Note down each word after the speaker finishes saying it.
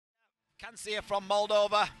Kancia from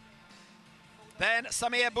Moldova. Then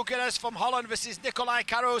Samir Bucharest from Holland versus Nikolai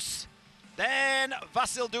Karus. Then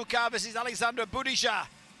Vasil Duka versus Alexandra Budija.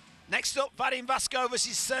 Next up, Vadim Vasco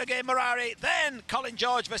versus Sergei Marari. Then Colin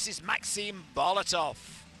George versus Maxim Bolatov.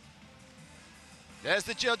 There's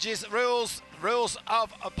the judges' rules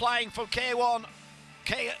of applying for K1,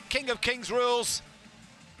 King of Kings rules.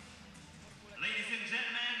 Ladies and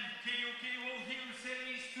gentlemen, KOK World Hero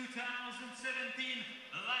Series 2017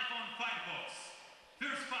 live on Fightbox.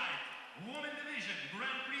 First fight, Women Division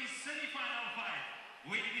Grand Prix Semi-Final Fight.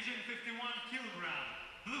 Weight division 51 kilogram.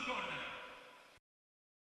 Blue corner.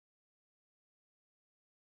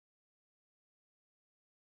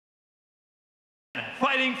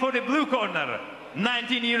 Fighting for the blue corner,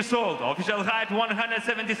 19 years old, official height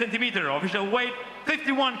 170 centimeter, official weight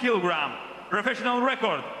 51 kilogram, professional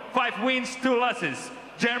record 5 wins, 2 losses,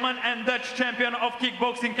 German and Dutch champion of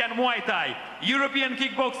kickboxing and Muay Thai, European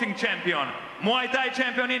kickboxing champion, Muay Thai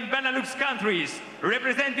champion in Benelux countries,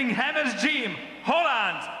 representing Hammers Gym,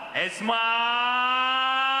 Holland, Esma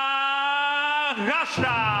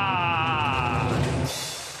Hasshass.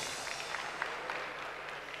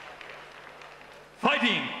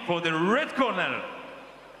 Fighting for the red corner,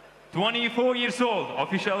 24 years old,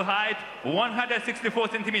 official height 164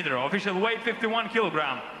 centimeter, official weight 51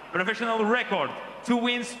 kilogram, professional record 2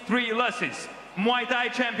 wins, 3 losses, Muay Thai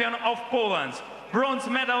champion of Poland, bronze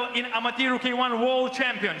medal in amateur K1 World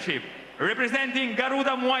Championship, representing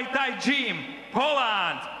Garuda Muay Thai Gym,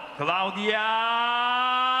 Poland, Klaudia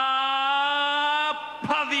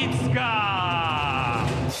Pawicka.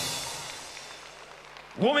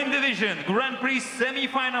 Women Division Grand Prix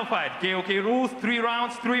Semi-Final Fight. KOK rules 3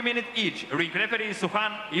 rounds, 3 minutes each. Ring referee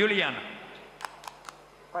Suhan Julian.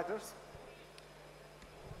 Fighters.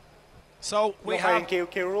 So we have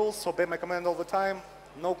KOK rules, obey my command all the time.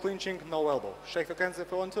 No clinching, no elbow. Shake your hands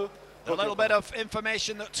if you want to. a little bit of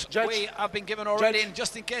information that we have been given already, and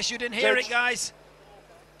just in case you didn't hear it, guys.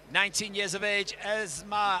 19 years of age,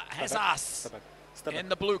 Esma Hasshass in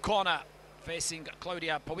the blue corner, facing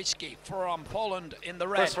Klaudia Pawicka from Poland in the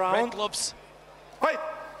red gloves. Fight.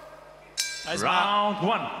 Esma, round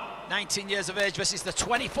 1. 19 years of age versus the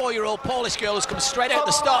 24-year-old Polish girl who's come straight out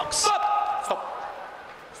the stocks.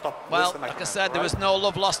 Stop. Well, like I said, there was no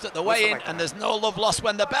love lost at the weigh-in, and there's no love lost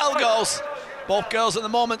when the bell goes. Both girls at the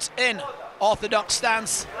moment in orthodox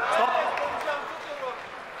stance.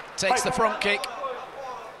 Takes the front kick.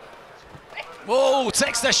 Whoa,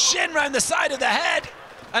 takes the shin round the side of the head,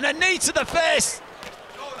 and a knee to the face.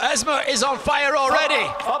 Esma is on fire already.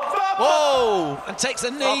 Whoa, and takes a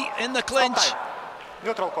knee in the clinch.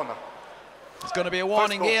 Neutral corner. There's going to be a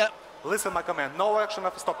warning here. Listen my command. No action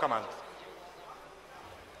of stop command.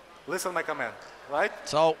 Listen my command, right?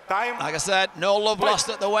 So, time. Like I said, no love lost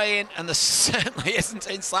at the weigh-in, and there certainly isn't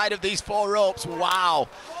inside of these 4 ropes. Wow,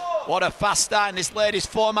 what a fast start in this ladies'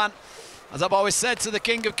 4-man. As I've always said to the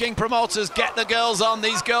King of King promoters, get the girls on.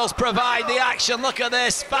 These girls provide the action. Look at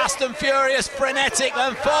this, fast and furious, frenetic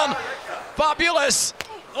and fun. Fabulous.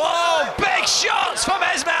 Oh, big shots from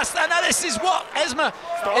Esma. And this is what Esma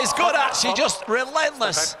is good at. She's just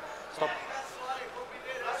relentless.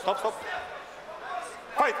 Stop.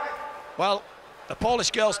 Fight. Well, the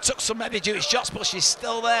Polish girls took some heavy-duty shots, but she's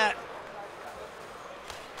still there.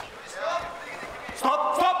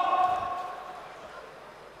 Stop.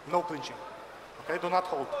 No clinching. Okay, do not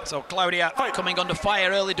hold. So Klaudia coming under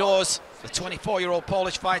fire early doors. The 24-year-old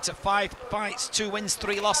Polish fighter, 5 fights, 2 wins,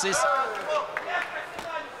 3 losses.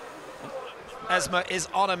 Esma is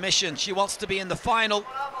on a mission. She wants to be in the final.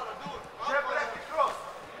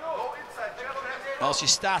 Well, she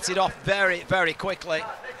started off very, very quickly.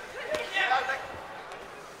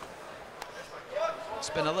 It's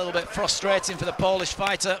been a little bit frustrating for the Polish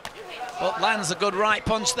fighter, but lands a good right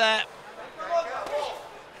punch there.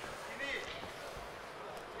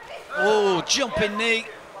 Oh, jumping knee.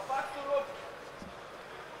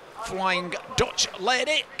 Flying Dutch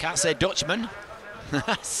lady. Can't say Dutchman.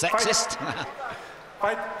 Sexist.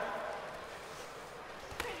 Fight.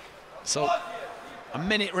 So, a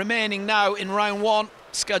minute remaining now in round 1.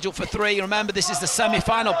 Scheduled for 3. Remember, this is the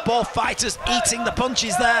semi-final. Both fighters eating the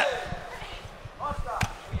punches there.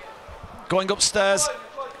 Going upstairs,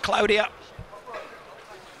 Klaudia.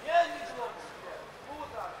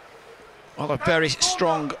 Well, a very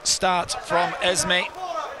strong start from Esma.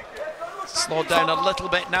 Slowed down a little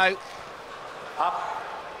bit now. Up.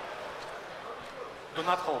 Do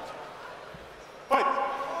not hold. Fight.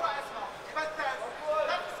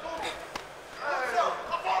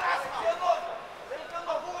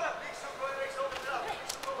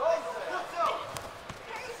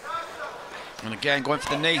 And Again, going for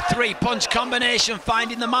the knee. Three-punch combination,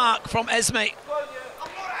 finding the mark from Esma.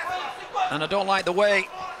 And I don't like the way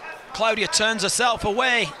Klaudia turns herself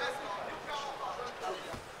away.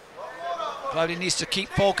 Klaudia needs to keep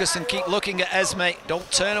focused and keep looking at Esma.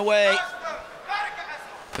 Don't turn away.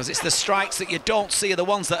 Because it's the strikes that you don't see are the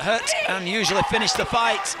ones that hurt and usually finish the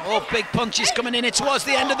fight. Oh, big punches coming in towards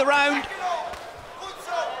the end of the round.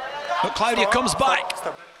 But Klaudia comes back.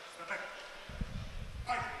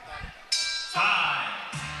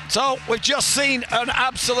 So we've just seen an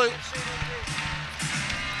absolute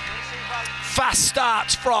fast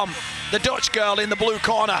start from the Dutch girl in the blue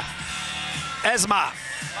corner. Esma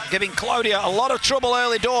giving Klaudia a lot of trouble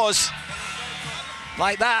early doors.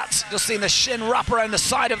 Like that, just seeing the shin wrap around the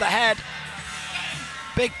side of the head.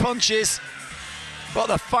 Big punches, but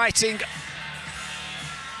the fighting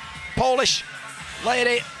Polish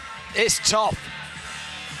lady is tough.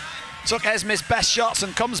 Took Esma's best shots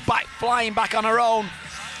and comes back flying back on her own.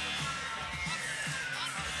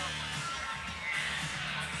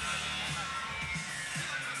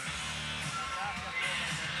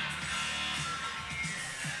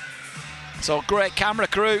 So great camera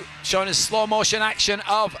crew showing us slow motion action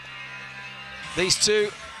of these two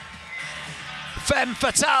femme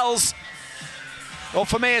fatales. Well,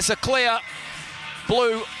 for me, it's a clear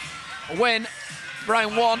blue win,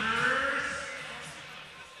 round one.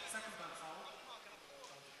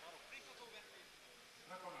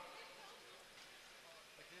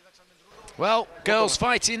 Well, girls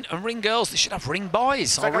fighting and ring girls, they should have ring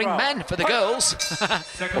boys or ring men for the girls.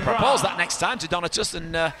 We'll propose that next time to Donatus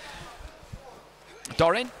and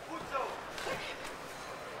Dorin.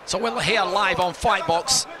 So we're here live on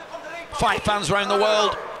Fightbox. Fight fans around the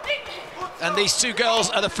world. And these two girls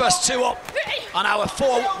are the first two up on our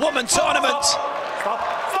 4-woman tournament. Stop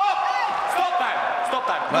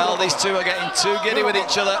time. Well, these two are getting too giddy with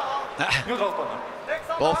each other.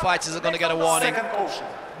 Both fighters are going to get a warning. Second caution.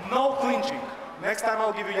 No clinching. Next time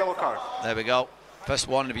I'll give you a yellow card. There we go. First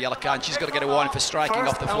warning of a yellow card. She's got to get a warning for striking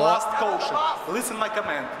off the floor. Last caution. Listen my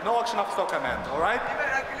command. No action after stop command. All right?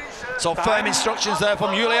 So firm instructions there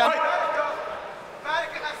from Julian.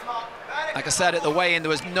 Like I said at the weigh-in, there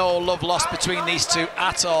was no love lost between these two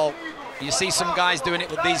at all. You see some guys doing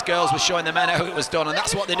it with these girls, were showing the men how it was done, and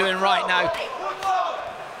that's what they're doing right now.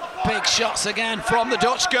 Big shots again from the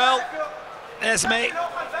Dutch girl. Esma.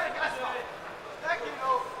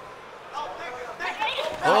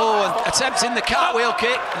 Oh, and attempting the cartwheel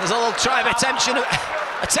kick. And there's a little try of attempting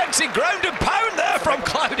ground and pound there from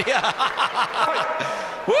Klaudia.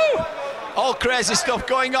 Woo! All crazy stuff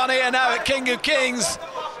going on here now at King of Kings.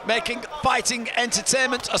 Making Fighting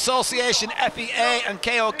Entertainment Association, FEA and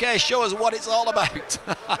KOK show us what it's all about.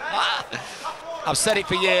 I've said it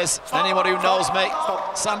for years. Anyone who knows me,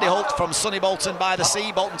 Sandy Holt from Sunny Bolton by the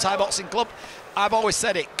Sea, Bolton Thai Boxing Club. I've always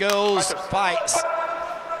said it, girls fights.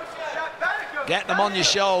 Get them on your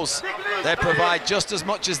shows. They provide just as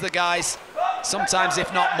much as the guys, sometimes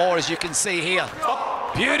if not more, as you can see here.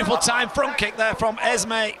 Beautiful time front kick there from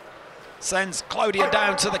Esma. Sends Klaudia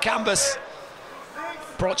down to the canvas.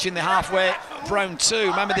 Approaching the halfway of round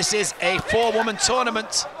two. Remember, this is a 4-woman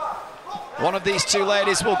tournament. One of these two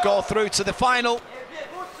ladies will go through to the final.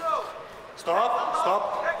 Stop.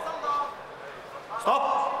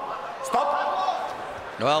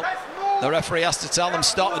 Well, the referee has to tell them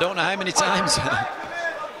stop. I don't know how many times.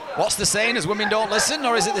 What's the saying? Is women don't listen,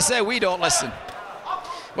 or is it they say we don't listen?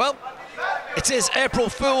 Well, it is April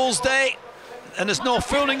Fool's Day, and there's no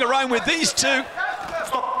fooling around with these two.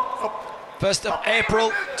 1st of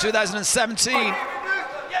April 2017.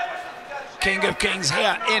 King of Kings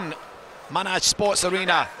here in Manaj Sports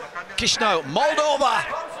Arena, Chisinau, Moldova.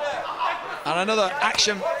 And another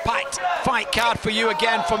action-packed fight card for you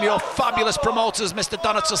again from your fabulous promoters, Mr.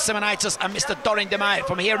 Donatas Simonaitis and Mr. Dorin Demai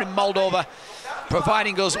from here in Moldova,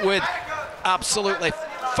 providing us with absolutely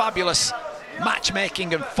fabulous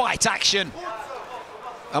matchmaking and fight action.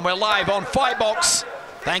 And we're live on Fightbox.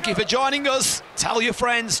 Thank you for joining us. Tell your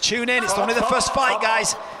friends, tune in. It's only the first fight,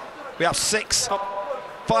 guys. We have 6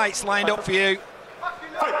 fights lined up for you.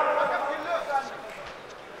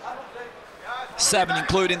 7,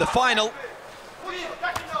 including the final.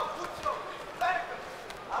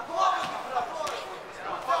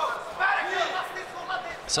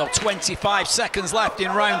 So 25 seconds left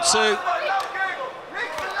in round 2.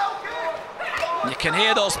 You can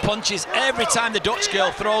hear those punches every time the Dutch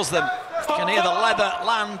girl throws them. You can hear the leather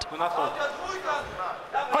land.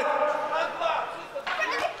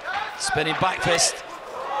 Spinning back fist.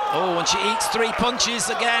 Oh, and she eats 3 punches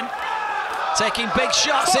again. Taking big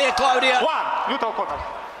shots here, Klaudia. 1, neutral corner.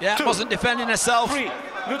 Yeah, 2, wasn't defending herself. 3,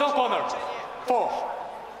 neutral corner. 4,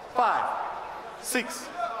 5, 6,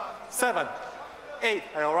 7, 8.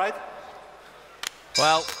 Are you all right?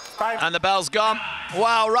 Well, Time. and the bell's gone.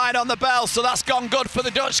 Wow, right on the bell, so that's gone good for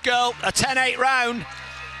the Dutch girl. A 10-8 round.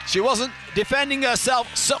 She wasn't defending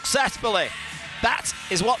herself successfully. That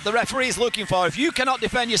is what the referee is looking for. If you cannot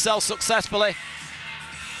defend yourself successfully,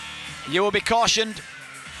 you will be cautioned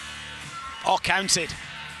or counted.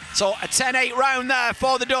 So a 10-8 round there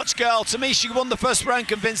for the Dutch girl. To me, she won the first round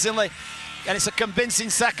convincingly, and it's a convincing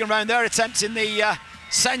second round. They're attempting the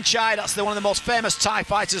Senchai. That's one of the most famous Thai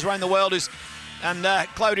fighters around the world. And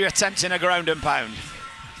Klaudia attempting a ground and pound.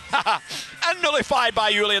 And nullified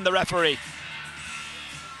by Julian, the referee.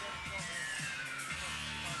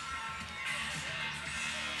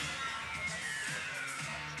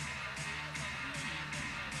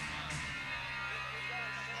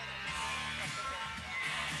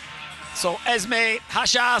 So Esma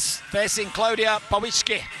Hasshass facing Klaudia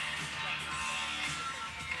Pawicka.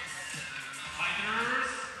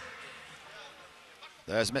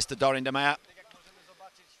 There's Mr. Dorin de Meyer.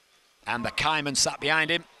 And the Kaiman sat behind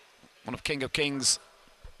him. One of King of Kings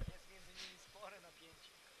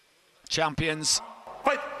champions.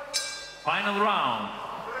 Fight. Final round.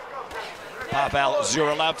 Pavel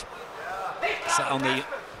Zuralev sat on the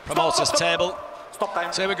promoter's table. Stop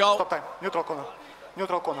time. So here we go. Stop time. Neutral corner.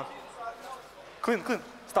 Neutral corner. Clean, clean.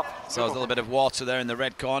 Stop. So there's a little bit of water there in the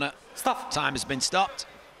red corner. Stop. Time has been stopped.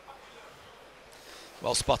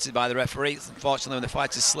 Well spotted by the referee. Unfortunately, when the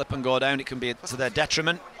fighters slip and go down, it can be to their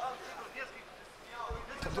detriment.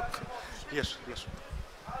 Yes, yes.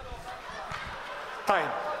 Time.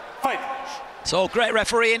 Fight. So great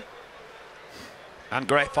refereeing and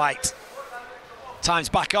great fight. Time's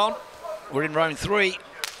back on. We're in round 3.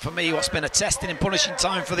 For me, what's been a testing and punishing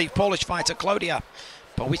time for the Polish fighter Klaudia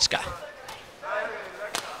Pawicka.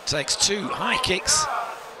 Takes 2 high kicks.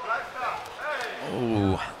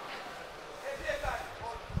 Ooh.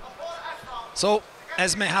 So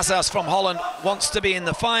Esma Hasshass from Holland wants to be in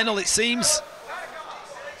the final, it seems.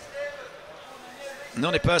 The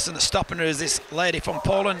only person that's stopping her is this lady from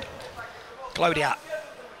Poland, Klaudia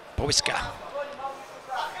Pawicka.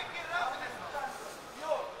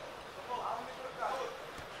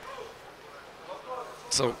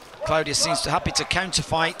 So Klaudia seems happy to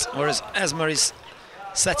counter-fight, whereas Esma is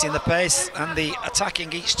setting the pace and the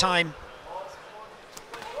attacking each time.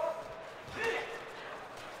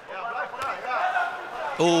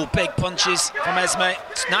 Oh, big punches from Esma.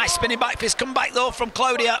 Nice spinning back fist. Come back though from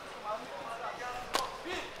Klaudia.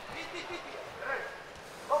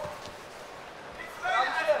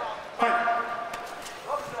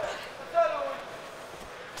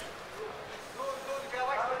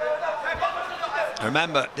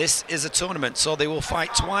 Remember, this is a tournament, so they will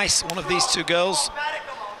fight twice, one of these two girls.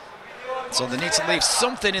 So they need to leave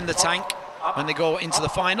something in the tank when they go into the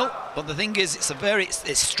final. But the thing is,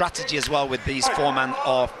 it's strategy as well with these 4-man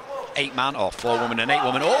or 8-man or 4-woman and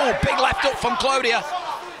 8-woman. Oh, big left up from Klaudia.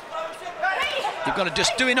 You've got to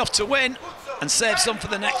just do enough to win and save some for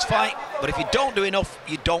the next fight. But if you don't do enough,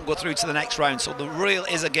 you don't go through to the next round. So the real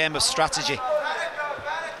is a game of strategy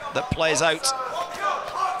that plays out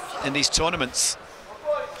in these tournaments.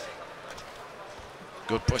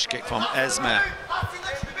 Good push kick from Esma.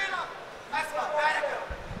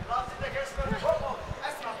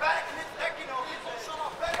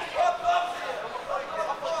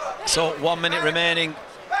 So 1 minute remaining.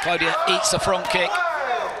 Klaudia eats a front kick.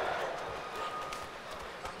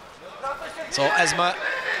 So Esma,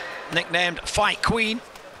 nicknamed Fight Queen,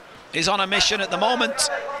 is on a mission at the moment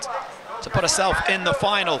to put herself in the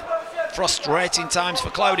final. Frustrating times for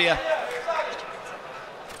Klaudia.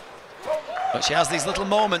 But she has these little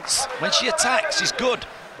moments. When she attacks, she's good.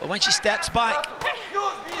 But when she steps back,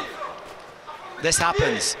 this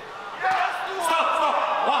happens.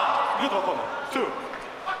 Stop. 1. Neutral corner. 2.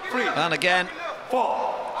 3. And again,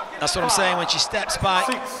 4. that's what I'm saying, when she steps back.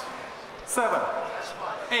 6. 7.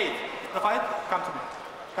 8. The fight. Come to me.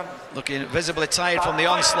 Come to me. Looking visibly tired from the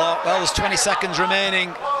onslaught. Well, there's 20 seconds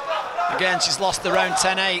remaining. Again, she's lost the round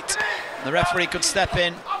 10-8. The referee could step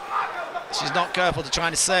in. She's not careful to try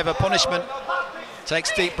and save her punishment.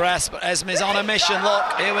 Takes deep breaths, but Esma's on a mission.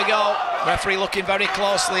 Look, here we go. Referee looking very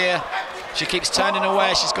closely here. She keeps turning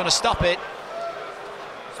away. She's going to stop it.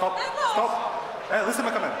 Stop. Stop. Hey, listen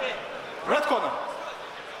my command. Red corner.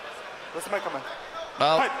 Listen my command.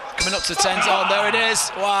 Well, coming up to 10 zone. There it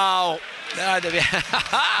is. Wow.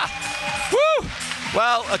 Woo!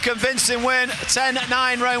 Well, a convincing win.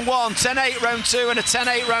 10-9 round 1, 10-8 round 2, and a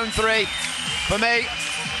 10-8 round 3. For me,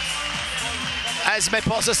 Esma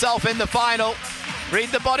puts herself in the final. Read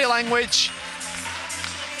the body language.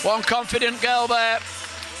 One confident girl there.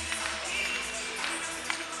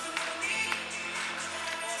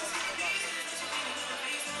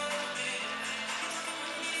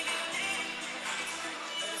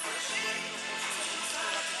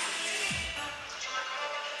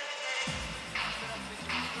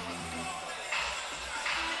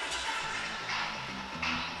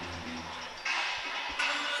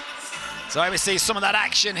 So we see some of that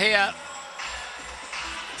action here.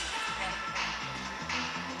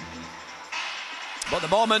 But the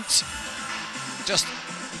moment, just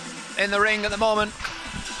in the ring at the moment,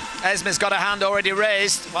 Esma's got her hand already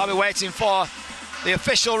raised while we're waiting for the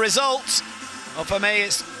official results. Well, for me,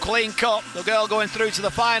 it's clean cut. The girl going through to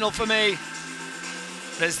the final for me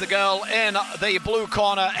is the girl in the blue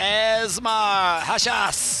corner, Esma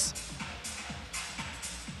Hasshass.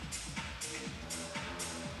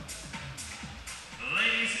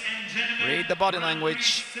 Ladies and gentlemen, read the body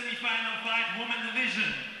language. Semifinal fight, women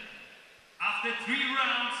division. After 3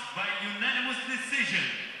 rounds by unanimous decision,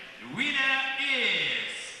 the winner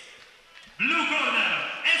is blue corner,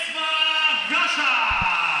 Esma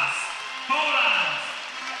Hasshass, Poland.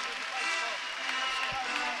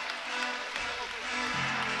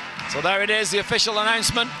 So there it is, the official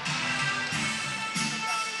announcement.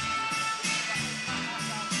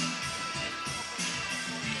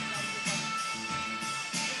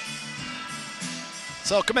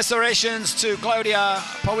 So commiserations to Klaudia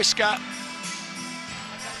Pawicka.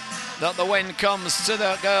 That the win comes to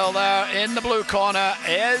the girl there in the blue corner,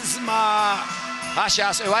 Esma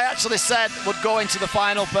Hasshass, who I actually said would go into the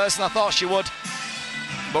final, person I thought she would.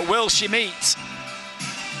 But will she meet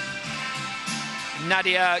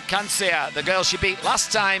Nadia Kancia, the girl she beat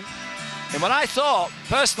last time? And when I thought,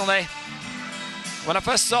 personally, when I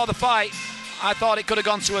first saw the fight, I thought it could have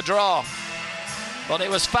gone to a draw. But it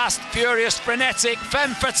was fast, furious, frenetic,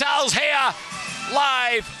 femme fatales here,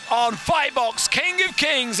 live on Fightbox, King of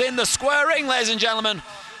Kings in the square ring, ladies and gentlemen.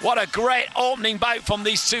 What a great opening bout from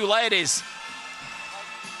these two ladies.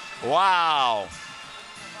 Wow.